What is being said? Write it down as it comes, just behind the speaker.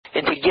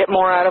get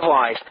more out of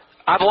life.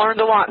 I've learned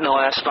a lot in the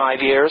last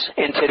 5 years,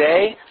 and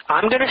today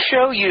I'm going to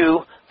show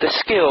you the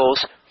skills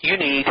you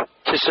need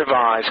to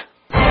survive.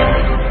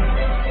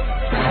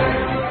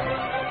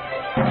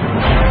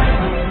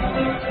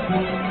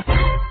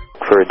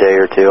 For a day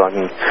or two, I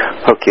can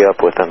hook you up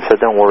with them, so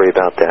don't worry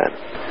about that.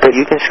 But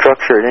you can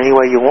structure it any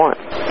way you want.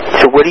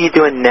 So what are you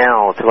doing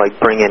now to,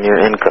 bring in your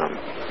income?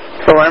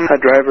 Oh, I'm a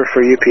driver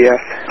for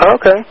UPS.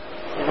 Okay.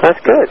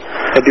 That's good.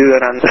 I do that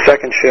on the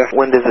second shift.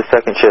 When does the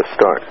second shift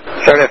start?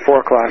 Start at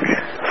 4 o'clock.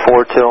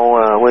 4 till,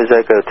 what does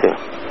that go to?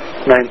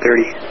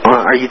 9:30.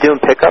 Are you doing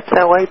pickups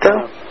that late,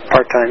 though?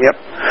 Part-time, yep.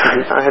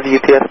 I have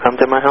UPS come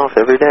to my house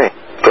every day.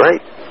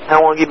 Great. How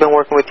long have you been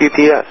working with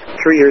UPS?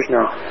 3 years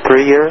now.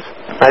 3 years?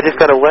 I just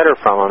got a letter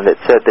from them that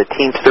said the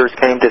Teamsters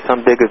came to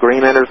some big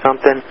agreement or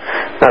something.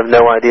 I have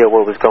no idea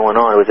what was going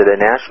on. Was it a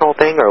national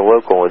thing or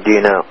local? Do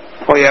you know?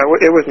 Oh, yeah,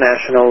 it was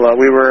national.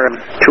 We were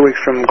 2 weeks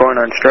from going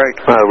on strike.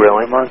 Oh,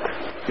 really? A month.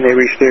 And they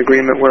reached the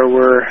agreement where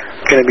we're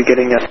going to be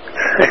getting an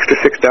extra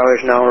 $6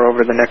 an hour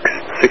over the next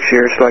 6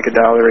 years, so like $1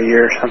 a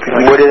year or something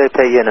like that. What do they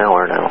pay you an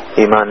hour now?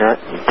 Do you mind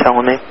that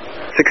telling me?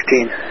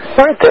 16.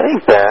 Well, that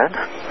ain't bad.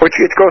 Which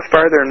it goes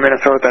farther in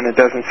Minnesota than it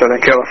does in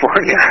Southern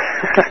California.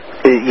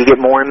 You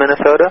get more in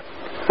Minnesota?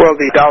 Well,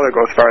 the dollar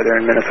goes farther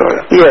in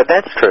Minnesota. Yeah,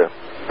 that's true.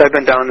 I've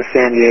been down to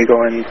San Diego,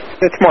 and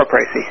it's more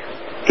pricey.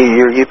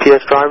 You're a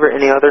UPS driver?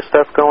 Any other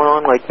stuff going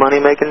on, like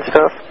money-making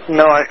stuff?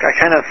 No, I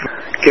kind of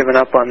given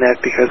up on that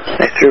because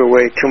I threw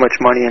away too much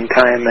money and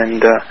time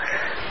and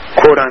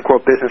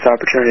quote-unquote business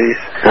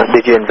opportunities.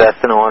 Did you invest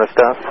in a lot of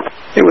stuff?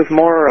 It was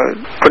more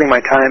putting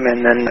my time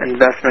in than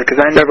investment, because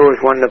I never was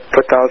one to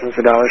put thousands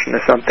of dollars into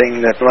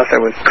something that, unless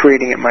I was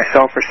creating it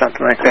myself or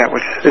something like that,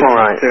 which isn't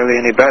necessarily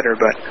any better.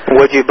 But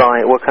what'd you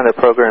buy? What kind of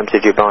programs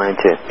did you buy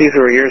into? These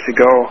were years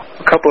ago.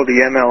 A couple of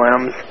the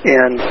MLMs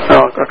and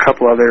a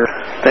couple other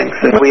things.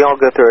 We all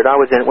go through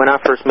it. When I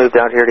first moved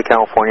out here to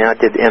California, I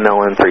did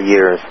MLM for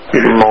years,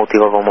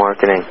 multi-level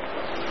marketing.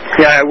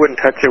 Yeah, I wouldn't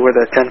touch it with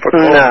a 10-foot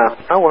pole. No,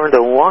 I learned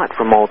a lot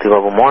from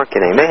multi-level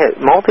marketing.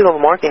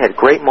 Multi-level marketing had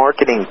great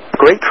marketing,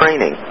 great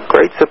training,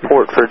 great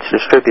support for its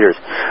distributors.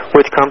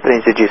 Which companies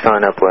did you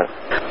sign up with?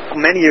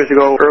 Many years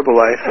ago,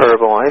 Herbalife.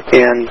 Herbalife.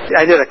 And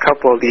I did a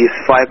couple of these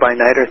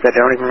fly-by-nighters that I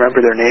don't even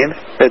remember their names.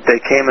 That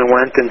they came and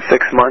went in 6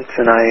 months,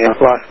 and I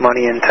lost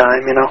money and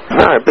time,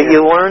 All right, but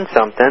you learned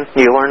something.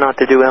 You learned not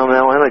to do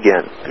MLM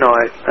again. No,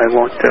 I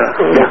won't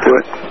do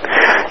it.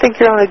 I think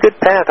you're on a good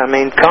path. I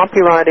mean,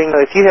 copywriting,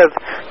 if you have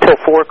till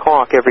 4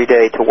 o'clock every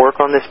day to work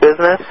on this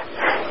business,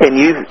 and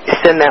you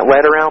send that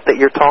letter out that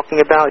you're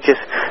talking about, just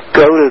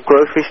go to the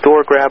grocery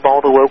store, grab all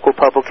the local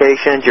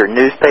publications, your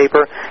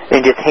newspaper,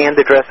 and just hand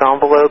address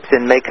envelopes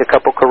and make a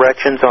couple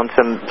corrections on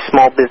some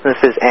small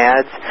businesses'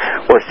 ads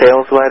or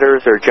sales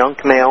letters or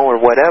junk mail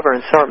or whatever,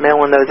 and start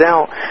mailing those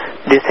out.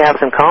 Just have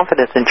some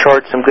confidence and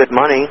charge some good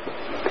money.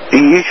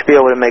 You should be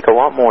able to make a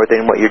lot more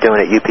than what you're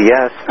doing at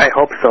UPS. I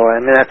hope so. I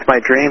mean, that's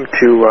my dream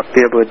to be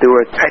able to do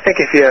it. I think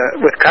if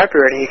with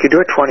copywriting, you could do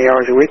it 20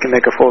 hours a week and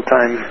make a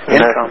full-time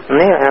income.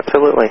 Yeah,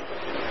 absolutely.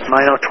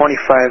 I know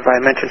I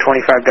mentioned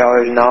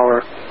 $25 an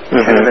hour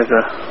kind of as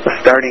a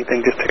starting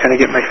thing, just to kind of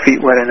get my feet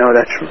wet. I know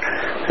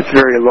that's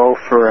very low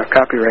for a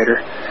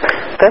copywriter.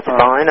 That's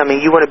fine. I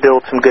mean, you want to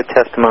build some good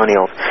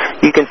testimonials.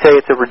 You can say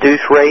it's a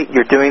reduced rate.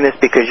 You're doing this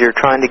because you're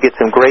trying to get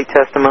some great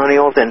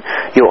testimonials, and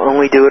you'll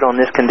only do it on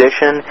this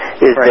condition,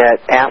 that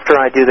after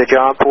I do the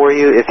job for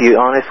you, if you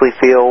honestly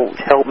feel,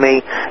 help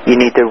me, you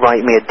need to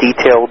write me a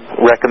detailed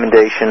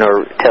recommendation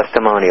or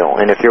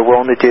testimonial. And if you're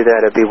willing to do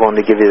that, I'd be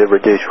willing to give you the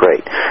reduced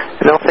rate.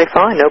 And they'll say,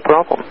 fine, no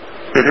problem.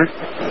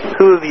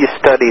 Who have you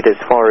studied as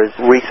far as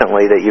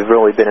recently that you've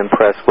really been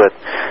impressed with,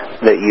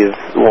 that you've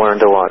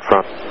learned a lot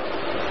from?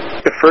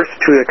 The first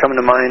two that come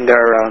to mind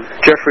are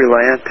Jeffrey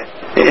Lant,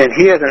 and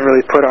he hasn't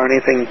really put out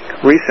anything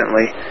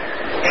recently.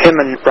 Him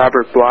and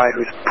Robert Bly,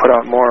 who's put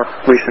out more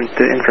recent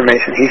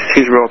information.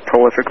 He's real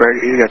prolific, right?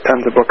 He's got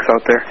tons of books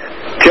out there.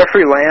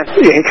 Jeffrey Lant,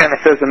 he kind of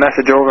says the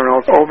message over and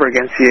over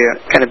again, so you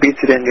kind of beats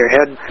it into your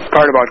head.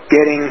 Part about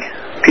getting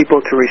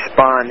people to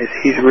respond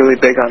he's really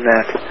big on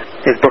that.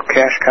 His book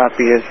Cash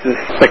Copy is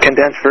the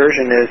condensed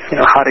version is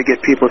how to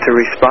get people to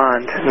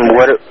respond.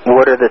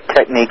 What are the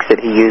techniques that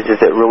he uses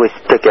that really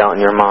stick out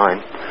in your mind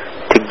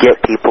to get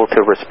people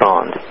to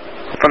respond?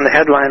 From the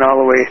headline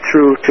all the way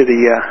through to the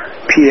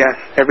PS,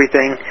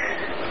 everything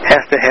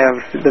has to have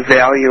the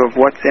value of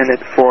what's in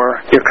it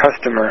for your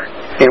customer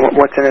and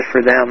what's in it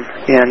for them.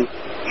 And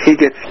he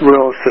gets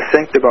real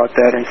succinct about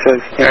that and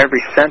says,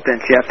 every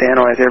sentence, you have to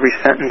analyze every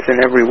sentence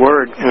and every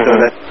word so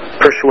that's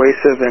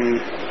persuasive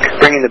and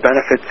bringing the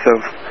benefits of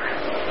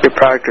your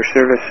product or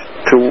service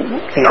to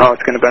how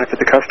it's going to benefit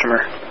the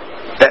customer.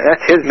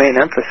 That's his main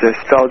emphasis.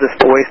 It's all just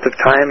a waste of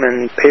time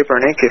and paper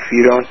and ink if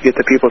you don't get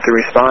the people to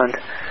respond.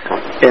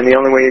 And the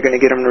only way you're going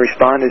to get them to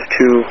respond is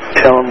to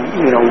tell them,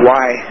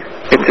 why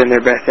it's in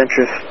their best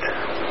interest.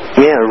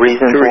 Yeah,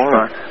 Reasons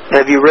Why.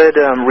 Have you read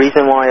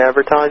Reason Why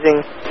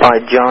Advertising by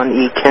John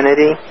E.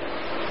 Kennedy?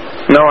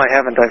 No, I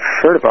haven't. I've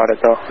heard about it,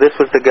 though. This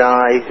was the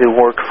guy who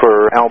worked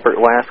for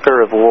Albert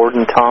Lasker of Lord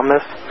 &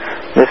 Thomas,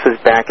 This was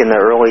back in the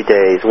early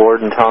days.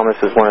 Ward & Thomas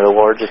was one of the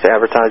largest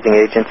advertising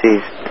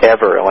agencies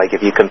ever. Like,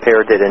 if you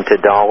compared it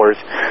into dollars,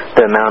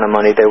 the amount of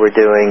money they were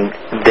doing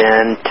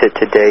then to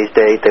today's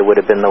date, they would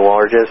have been the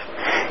largest.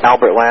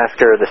 Albert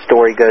Lasker, the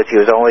story goes,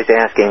 he was always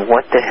asking,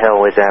 what the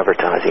hell is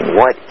advertising?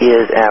 What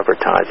is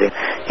advertising?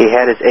 He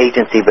had his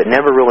agency, but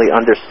never really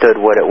understood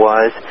what it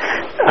was.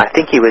 I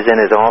think he was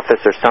in his office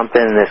or something,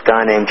 and this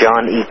guy named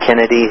John E.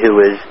 Kennedy, who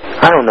was,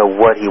 I don't know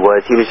what he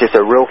was just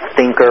a real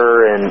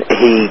thinker, and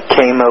he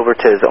came over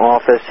to his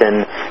office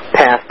and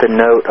passed a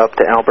note up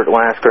to Albert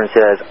Lasker and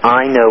says,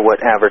 I know what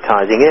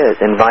advertising is.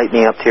 Invite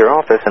me up to your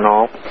office and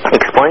I'll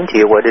explain to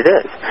you what it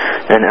is.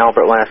 And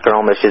Albert Lasker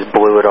almost just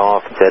blew it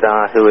off and said,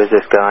 who is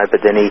this guy? But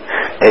then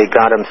it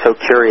got him so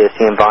curious,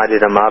 he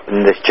invited him up,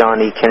 and this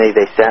John E. Kennedy,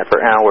 they sat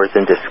for hours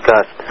and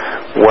discussed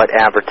what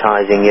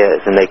advertising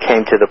is. And they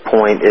came to the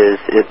point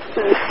it's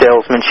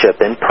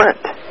salesmanship in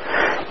print.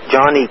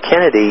 John E.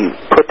 Kennedy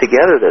put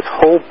together this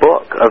whole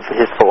book of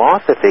his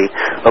philosophy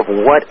of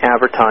what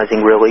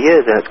advertising really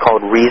is, and it's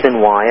called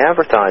Reason Why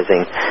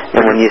Advertising.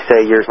 And when you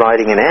say you're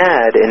writing an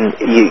ad, and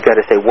you got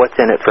to say, what's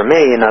in it for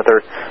me?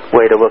 Another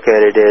way to look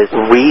at it is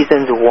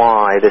reasons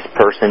why this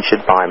person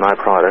should buy my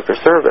product or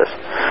service.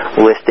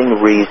 Listing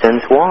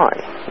reasons why.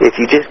 If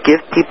you just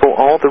give people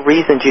all the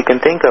reasons you can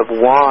think of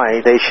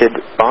why they should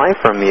buy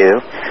from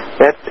you,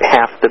 that's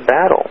half the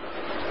battle.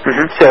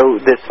 Mm-hmm. So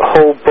this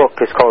whole book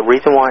is called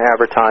Reason Why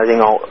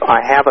Advertising. I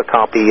have a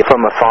copy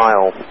from a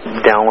file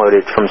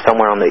downloaded from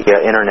somewhere on the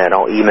internet.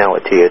 I'll email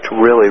it to you. It's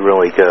really,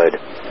 really good.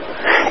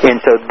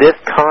 And so this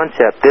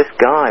concept, this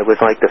guy was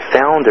like the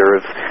founder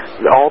of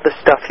all the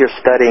stuff you're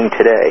studying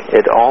today.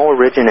 It all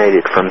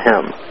originated from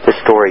him, the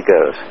story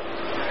goes.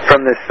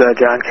 From this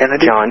John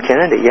Kennedy? John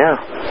Kennedy, yeah.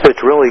 So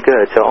it's really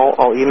good. So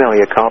I'll email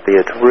you a copy.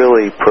 It's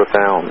really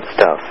profound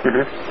stuff.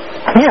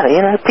 Mm-hmm.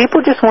 Yeah,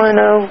 people just want to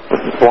know,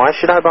 why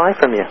should I buy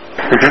from you?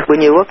 Mm-hmm.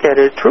 When you look at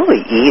it, it's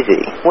really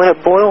easy. When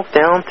it boils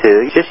down to,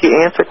 you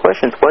answer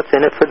questions, what's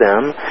in it for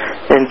them,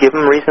 and give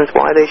them reasons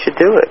why they should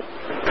do it.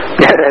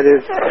 Yeah, that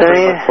is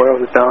what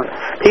boils it down.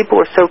 People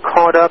are so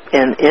caught up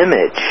in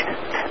image.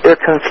 They're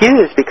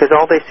confused because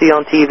all they see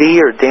on TV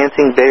are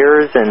dancing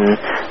bears and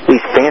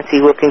these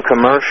fancy-looking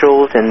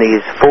commercials and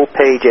these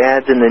full-page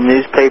ads in the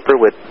newspaper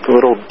with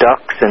little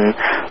ducks, and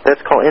that's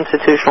called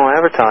institutional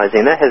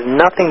advertising. That has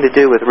nothing to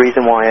do with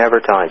Reason Why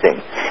Advertising.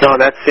 No,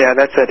 that's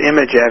that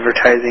image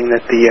advertising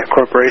that the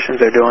corporations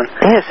are doing.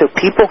 Yeah, so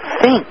people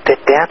think that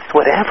that's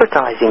what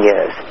advertising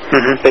is.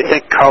 Mm-hmm. They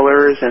think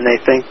colors and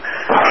they think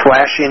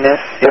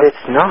flashiness. But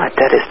it's not.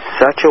 That is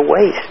such a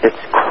waste.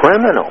 It's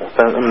criminal.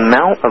 The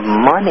amount of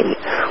money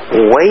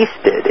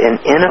wasted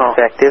in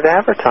ineffective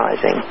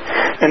advertising.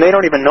 And they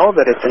don't even know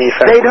that it's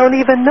ineffective. They don't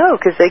even know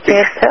because they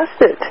can't test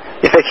it.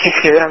 If they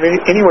can't,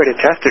 any way to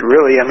test it,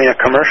 really. A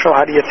commercial,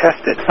 how do you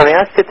test it?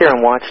 I sit there and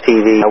watch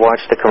TV. I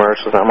watch the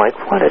commercials. I'm like,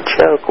 what a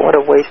joke. What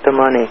a waste of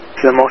money.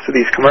 So most of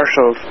these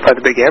commercials by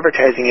the big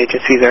advertising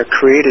agencies are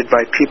created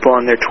by people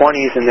in their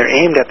 20s, and they're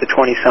aimed at the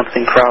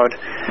 20-something crowd.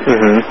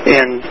 Mm-hmm.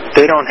 And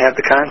they don't have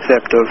the concept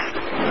of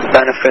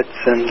benefits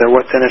and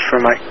what's in it for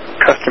my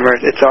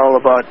customers. It's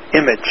all about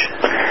image.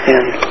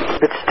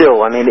 But still,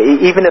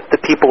 even if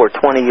the people are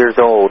 20 years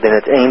old and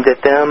it's aimed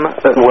at them,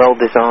 a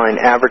well-designed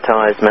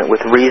advertisement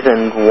with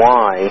reason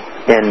why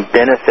and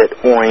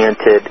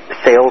benefit-oriented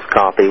sales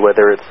copy,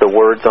 whether it's the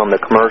words on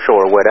the commercial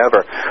or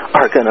whatever,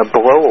 are going to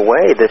blow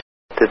away this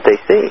that they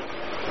see.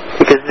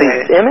 Because the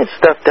image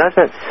stuff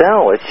doesn't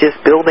sell. It's just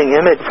building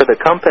image for the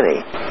company.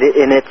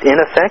 And it's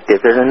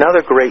ineffective. There's another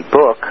great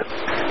book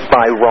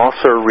by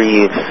Rosser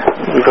Reeves.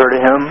 You've heard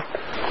of him?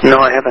 No,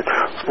 I haven't.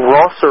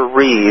 Rosser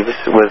Reeves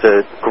was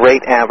a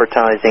great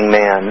advertising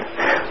man,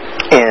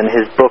 and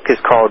his book is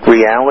called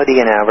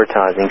Reality in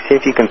Advertising. See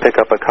if you can pick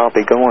up a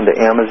copy. Go on to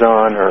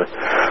Amazon or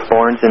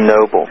Barnes &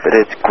 Noble, but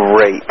it's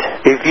great.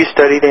 Have you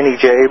studied any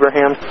J.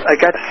 Abraham? I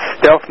got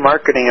stealth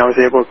marketing. I was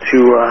able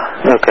to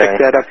pick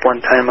that up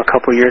one time a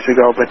couple years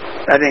ago, but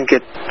I didn't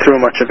get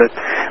through much of it.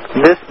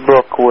 This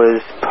book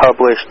was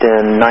published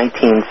in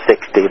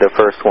 1960, the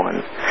first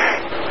one.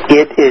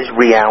 It is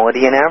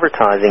Reality in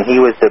Advertising. He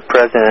was the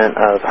president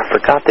of, I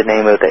forgot the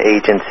name of the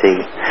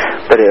agency,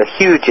 but a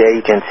huge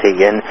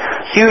agency and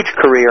huge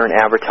career in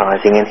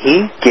advertising. And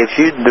he gives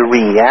you the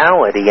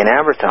reality in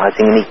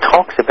advertising, and he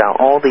talks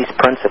about all these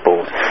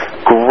principles.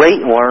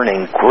 Great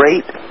learning,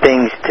 great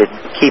things to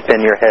keep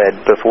in your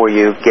head before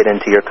you get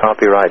into your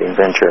copywriting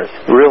ventures.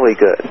 Really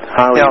good.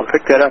 I'll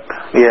pick that up.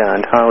 Yeah,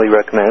 and highly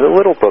recommend it. A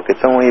little book.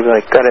 It's only,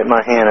 got it in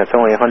my hand, it's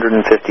only 150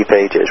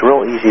 pages.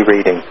 Real easy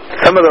reading.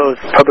 Some of those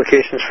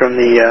publications from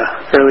the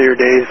earlier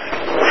days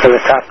for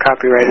the top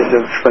copywriters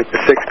of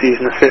the 60s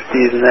and the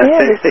 50s and that,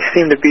 they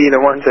seem to be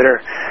the ones that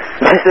are...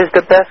 This is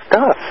the best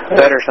stuff.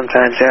 Better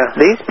sometimes, yeah.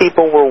 These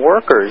people were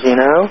workers,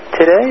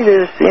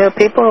 Today,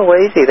 people are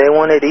lazy. They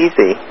want it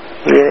easy.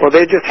 Yeah. Well,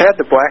 they just had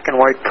the black and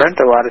white print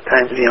a lot of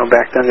times.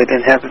 Back then they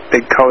didn't have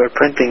big color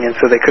printing, and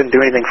so they couldn't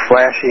do anything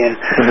flashy and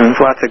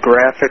lots of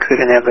graphics.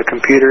 They didn't have the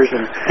computers.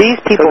 And these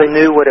people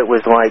knew what it was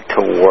like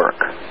to work.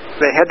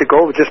 They had to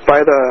go just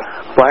buy the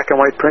black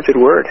and white printed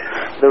Word.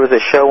 There was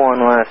a show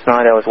on last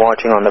night I was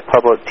watching on the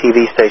public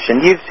TV station.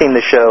 You've seen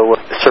the show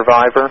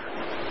Survivor?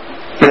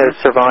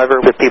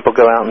 Survivor, where people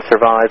go out and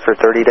survive for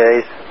 30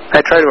 days? I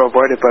try to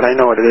avoid it, but I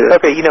know what it is.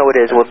 Okay, you know what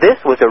it is. Well, this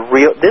was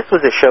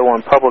a show on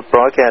public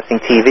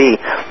broadcasting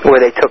TV where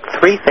they took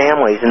 3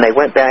 families and they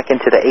went back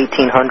into the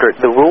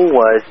 1800s. The rule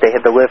was they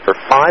had to live for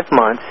 5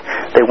 months.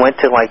 They went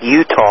to like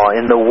Utah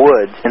in the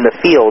woods, in the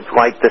fields,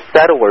 like the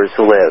settlers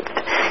lived.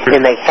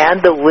 And they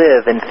had to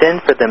live and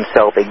fend for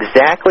themselves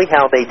exactly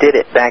how they did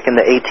it back in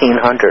the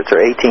 1800s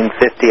or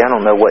 1850. I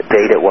don't know what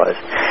date it was.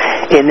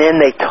 And then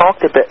they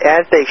talked about,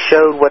 as they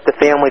showed what the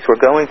families were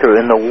going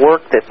through and the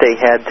work that they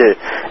had to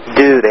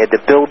do. They had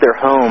to build their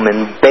home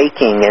and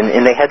baking,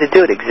 and they had to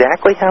do it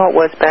exactly how it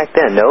was back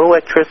then. No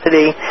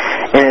electricity,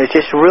 and it was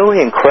just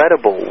really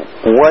incredible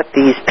what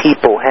these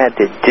people had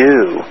to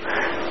do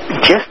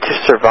just to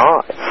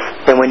survive.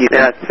 And when you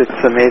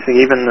it's amazing.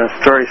 Even the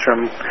stories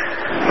from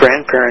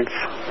grandparents,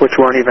 which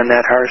weren't even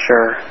that harsh,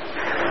 are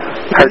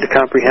hard to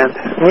comprehend.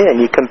 Yeah,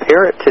 and you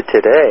compare it to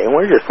today, and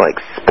we're just like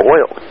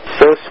spoiled,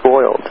 so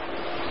spoiled.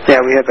 Yeah,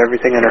 we have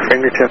everything at our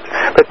fingertips.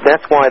 But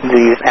that's why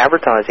these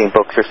advertising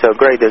books are so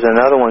great. There's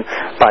another one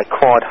by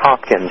Claude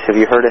Hopkins. Have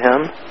you heard of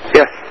him?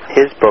 Yes.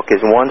 His book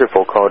is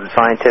wonderful, called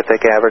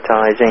Scientific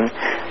Advertising.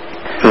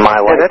 My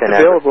Life. That's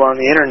available on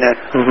the internet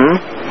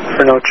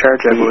for no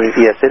charge, I believe.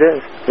 Yes, it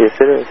is. Yes,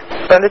 it is.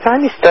 By the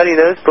time you study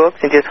those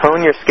books and just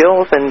hone your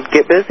skills and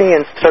get busy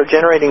and start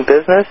generating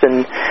business,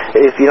 and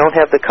if you don't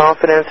have the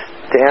confidence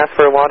to ask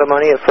for a lot of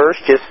money at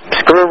first, just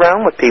screw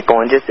around with people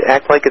and just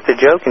act like it's a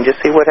joke and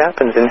just see what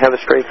happens and have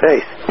a straight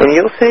face. And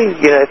you'll see,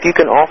 if you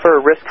can offer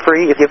a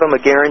risk-free, give them a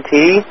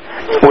guarantee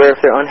where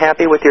if they're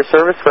unhappy with your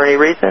service for any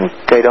reason,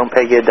 they don't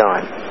pay you a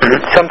dime.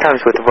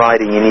 Sometimes with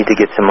writing, you need to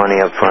get some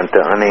money up front,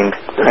 though. I mean,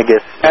 I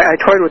guess... I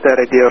toyed with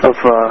that idea of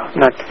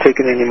not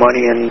taking any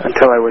money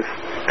until I was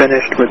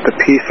finished with the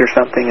piece or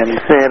something.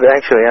 Yeah, but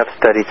actually, I've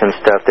studied some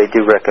stuff. They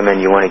do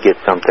recommend you want to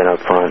get something up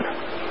front.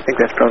 I think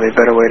that's probably a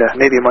better way to,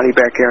 maybe a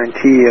money-back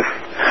guarantee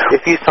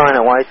if you sign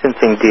a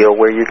licensing deal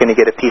where you're going to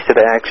get a piece of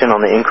action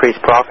on the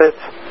increased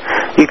profits,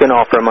 you can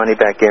offer a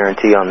money-back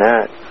guarantee on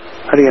that.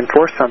 How do you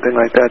enforce something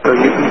like that, though?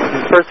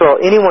 First of all,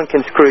 anyone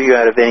can screw you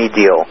out of any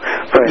deal.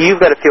 But you've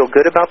got to feel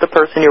good about the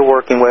person you're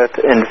working with,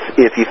 and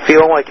if you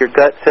feel like your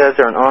gut says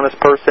they're an honest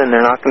person,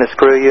 they're not going to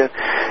screw you,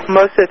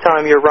 most of the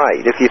time you're right.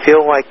 If you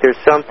feel like there's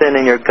something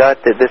in your gut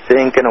that this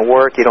ain't going to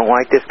work, you don't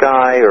like this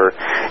guy, or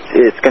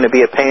it's going to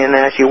be a pain in the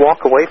ass, you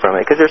walk away from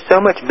it, because there's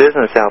so much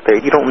business out there,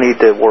 you don't need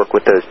to work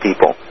with those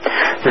people.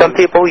 Some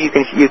people, you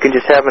can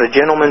just have a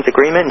gentleman's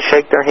agreement and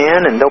shake their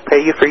hand, and they'll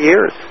pay you for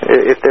years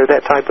if they're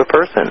that type of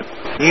person.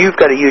 You've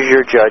got to use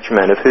your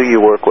judgment of who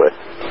you work with.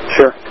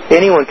 Sure.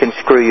 Anyone can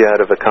screw you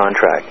out of a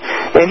contract.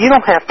 And you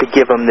don't have to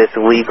give them this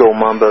legal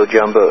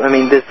mumbo-jumbo. I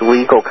mean, this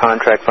legal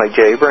contract like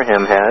Jay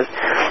Abraham has.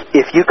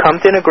 If you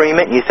come to an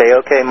agreement and you say,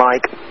 okay,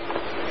 Mike,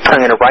 I'm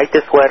going to write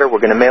this letter,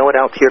 we're going to mail it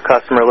out to your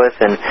customer list,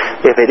 and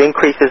if it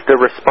increases the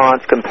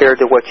response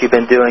compared to what you've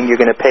been doing, you're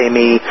going to pay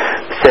me,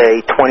 say,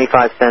 25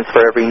 cents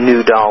for every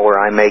new dollar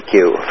I make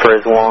you for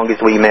as long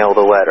as we mail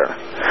the letter.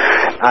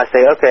 I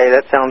say, okay,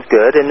 that sounds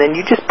good, and then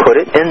you just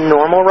put it in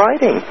normal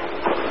writing.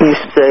 You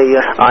say,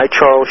 I,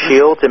 Charles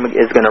Shields,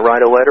 is going to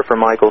write a letter for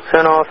Michael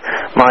Sinoff.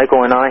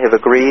 Michael and I have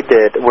agreed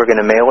that we're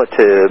going to mail it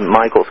to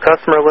Michael's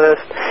customer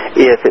list.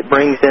 If it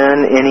brings in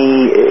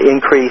any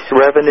increased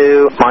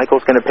revenue,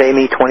 Michael's going to pay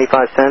me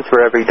 25 cents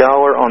for every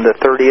dollar on the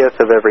 30th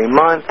of every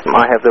month.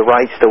 I have the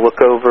rights to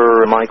look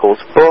over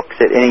Michael's books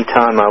at any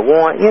time I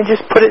want.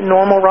 Just put it in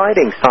normal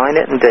writing, sign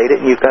it and date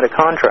it, and you've got a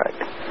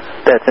contract.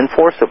 That's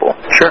enforceable.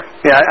 Sure.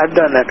 Yeah, I've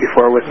done that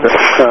before with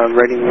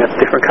writing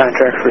different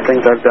contracts for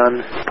things I've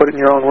done. Put it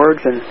in your own words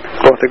and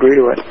both agree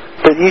to it.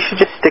 But you should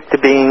just stick to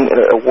being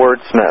a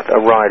wordsmith,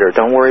 a writer.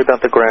 Don't worry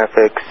about the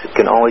graphics. You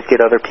can always get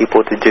other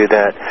people to do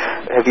that.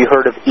 Have you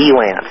heard of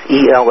Elance?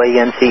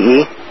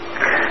 E-L-A-N-C-E?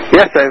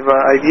 Yes,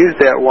 I've used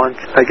that once,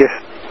 I guess,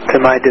 to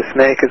my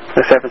dismay, because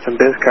I was having some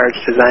biz cards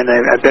designed.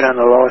 I've been on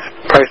the lowest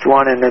priced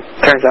one, and it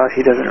turns out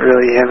he doesn't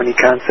really have any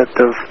concept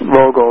of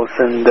logos,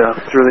 and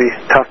it's really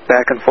tough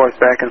back and forth,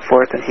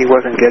 and he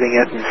wasn't getting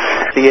it.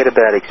 So you had a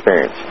bad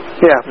experience.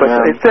 Yeah, but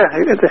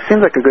it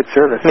seems like a good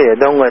service. Yeah,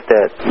 don't let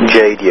that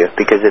jade you,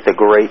 because it's a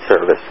great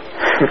service.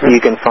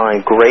 You can find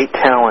great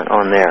talent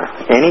on there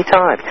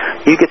anytime.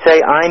 You could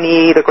say, I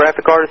need a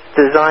graphic artist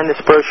to design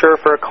this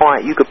brochure for a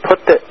client. You could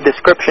put the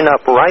description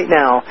up right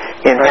now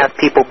and have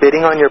people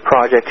bidding on your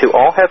project who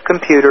all have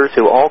computers,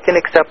 who all can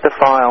accept the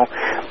file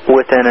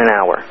within an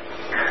hour.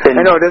 I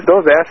know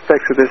those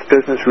aspects of this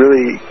business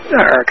really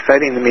are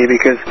exciting to me,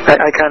 because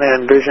I kind of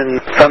envision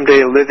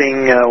someday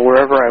living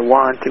wherever I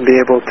want and be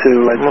able to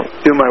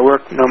do my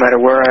work no matter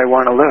where I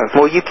want to live.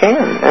 Well, you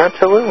can,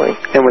 absolutely.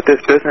 And with this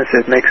business,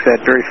 it makes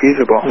that very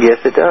feasible. Yes,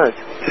 it does.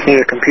 Just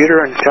need a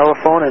computer and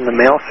telephone and the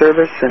mail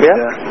service. And,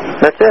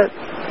 that's it.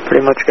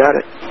 pretty much got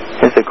it.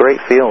 It's a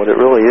great field. It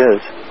really is.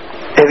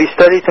 Have you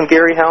studied some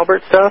Gary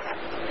Halbert stuff?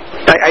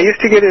 I used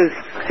to get his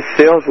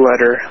sales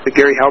letter, the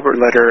Gary Halbert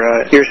letter,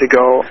 years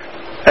ago.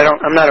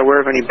 I'm not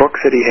aware of any books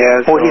that he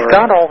has. Well, he's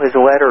got all his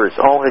letters,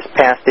 all his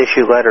past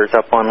issue letters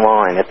up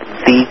online at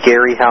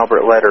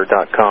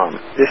thegaryhalbertletter.com.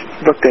 Just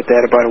looked at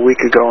that about a week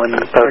ago and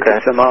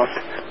printed some out.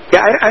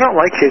 Yeah, I don't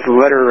like his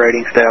letter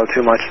writing style too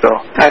much, though.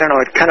 I don't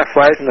know, it kind of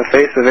flies in the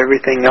face of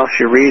everything else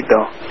you read,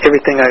 though.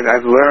 Everything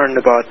I've learned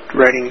about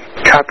writing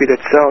copy that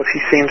sells,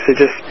 he seems to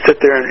just sit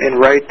there and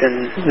write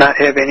and not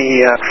have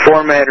any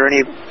format or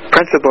any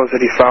principles that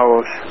he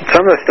follows.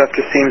 Some of the stuff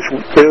just seems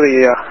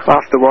really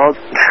off the wall.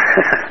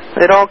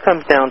 It all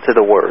comes down to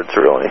the words,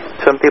 really.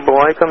 Some people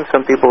like them,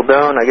 some people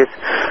don't. I guess,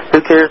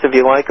 who cares if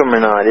you like them or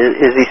not?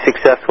 Is he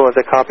successful as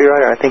a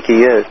copywriter? I think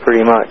he is,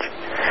 pretty much.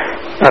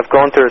 I've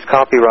gone through his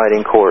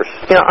copywriting course.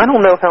 You know, I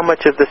don't know how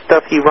much of the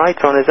stuff he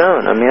writes on his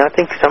own. I mean, I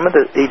think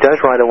he does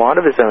write a lot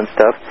of his own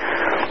stuff,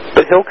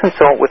 but he'll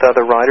consult with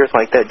other writers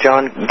like that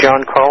John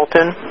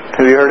Carlton.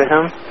 Have you heard of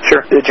him?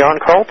 Sure.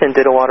 John Carlton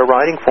did a lot of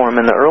writing for him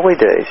in the early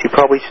days. He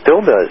probably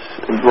still does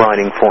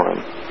writing for him.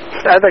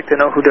 I'd like to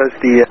know who does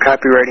the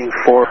copywriting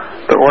for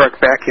the Oric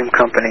Vacuum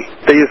Company.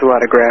 They use a lot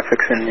of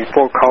graphics and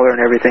full color and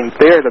everything.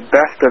 They are the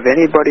best of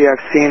anybody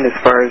I've seen as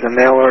far as a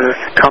mail order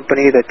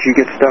company that you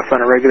get stuff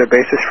on a regular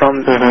basis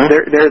from. Mm-hmm.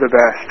 They're the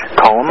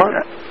best. Call them up.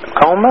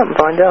 Call them up and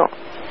find out.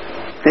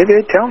 Maybe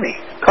they'd tell me.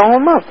 Call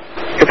them up.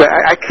 Because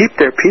I keep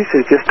their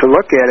pieces just to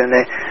look at, and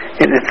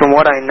from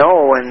what I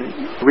know, and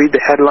read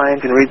the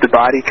headlines and read the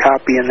body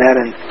copy and that,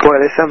 and boy,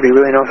 there's somebody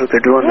who really knows what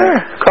they're doing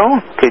there. Call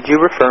them. Could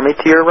you refer me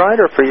to your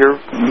writer for your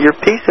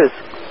pieces?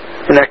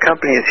 And that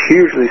company is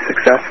hugely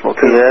successful,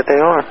 too. Yeah, they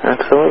are.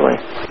 Absolutely.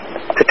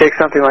 To take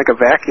something like a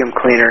vacuum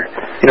cleaner,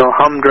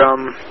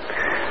 Humdrum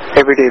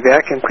everyday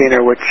vacuum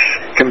cleaner, which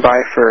you can buy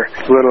for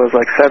as little as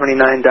like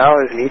 $79,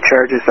 and he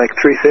charges like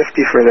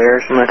 $350 for theirs.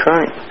 That's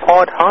right.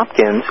 Claude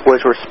Hopkins was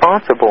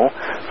responsible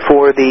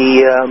for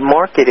the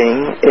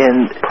marketing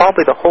and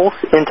probably the whole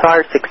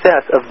entire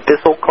success of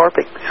Bissell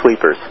carpet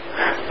sweepers.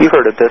 You've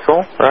heard of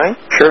Bissell, right?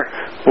 Sure.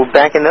 Well,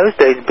 back in those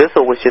days,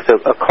 Bissell was just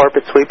a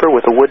carpet sweeper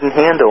with a wooden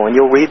handle, and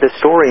you'll read the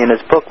story in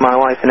his book, My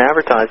Life in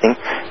Advertising,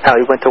 how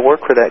he went to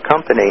work for that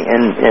company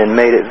and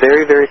made it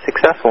very, very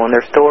successful, and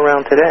they're still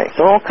around today.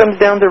 So it all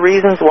comes down to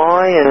reasons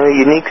why, and a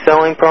unique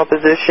selling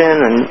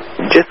proposition, and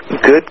just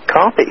good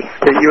copy.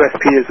 The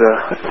USP is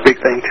a big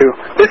thing, too.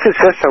 This is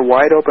such a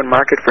wide-open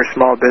market for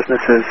small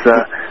businesses.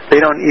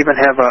 They don't even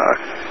have a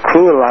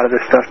clue a lot of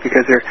this stuff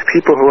because they're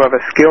people who have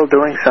a skill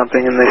doing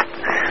something, and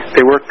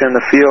they worked in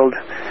the field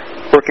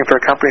working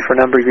for a company for a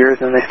number of years,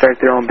 and they start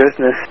their own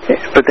business,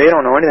 but they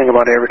don't know anything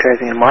about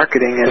advertising and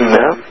marketing, and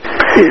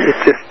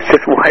it's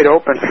just wide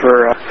open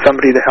for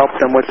somebody to help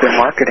them with their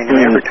marketing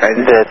and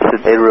advertising.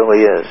 It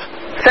really is.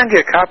 Send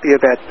you a copy of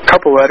that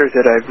couple letters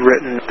that I've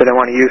written that I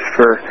want to use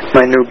for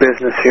my new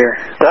business here.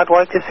 I'd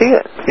like to see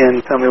it.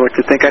 And tell me what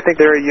you think. I think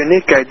they're a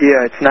unique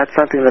idea. It's not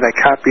something that I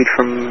copied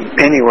from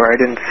anywhere. I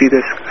didn't see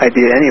this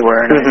idea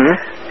anywhere. And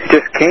it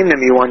just came to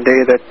me one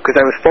day that, because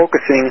I was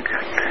focusing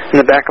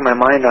in the back of my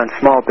mind on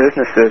small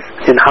businesses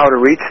and how to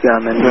reach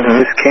them, and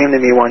it just came to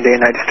me one day,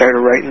 and I just started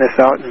writing this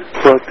out and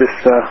wrote this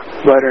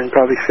letter in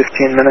probably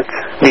 15 minutes.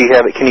 Do you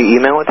have it? Can you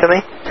email it to me?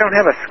 I don't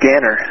have a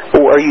scanner.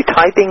 Oh, are you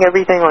typing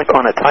everything like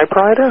on a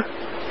typewriter?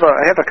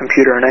 I have a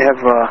computer, and I have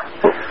a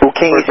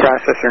word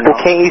processor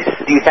now.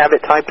 Do you have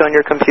it typed on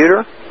your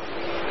computer?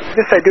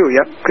 Yes, I do,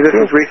 yep, because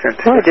this was recent.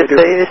 Well, just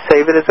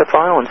save it as a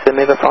file and send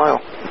me the file.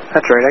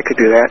 That's right, I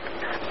could do that.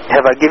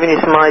 Have I given you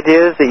some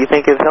ideas that you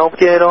think have helped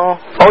you at all?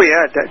 Oh,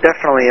 yeah,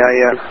 definitely.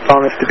 I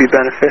found this to be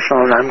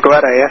beneficial, and I'm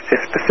glad I asked you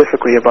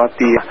specifically about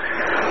the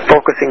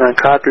focusing on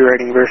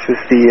copywriting versus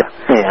the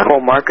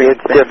whole marketing.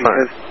 It's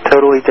different.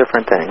 Totally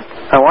different thing.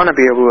 I want to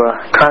be able to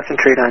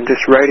concentrate on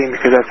just writing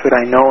because that's what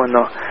I know, and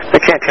I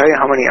can't tell you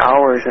how many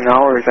hours and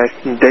hours,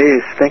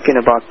 days thinking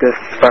about this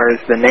as far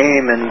as the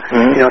name and,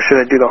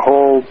 should I do the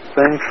whole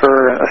thing for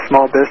a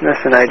small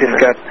business? And I just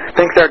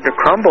things started to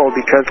crumble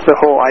because the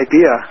whole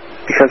idea,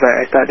 because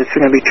I thought it's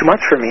going to be too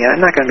much for me.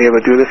 I'm not going to be able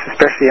to do this,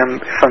 especially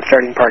if I'm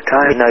starting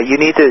part-time. No, you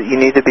need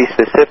to be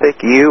specific.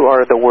 You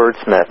are the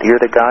wordsmith.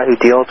 You're the guy who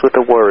deals with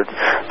the words.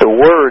 The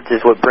words is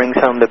what brings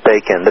home the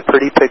bacon. The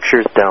pretty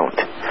pictures don't.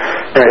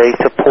 They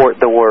support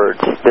the words.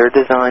 They're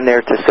designed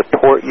there to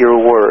support your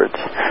words.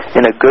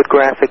 And a good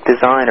graphic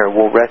designer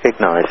will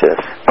recognize this.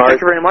 Thank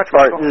you very much,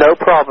 Michael. No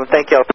problem. Thank you.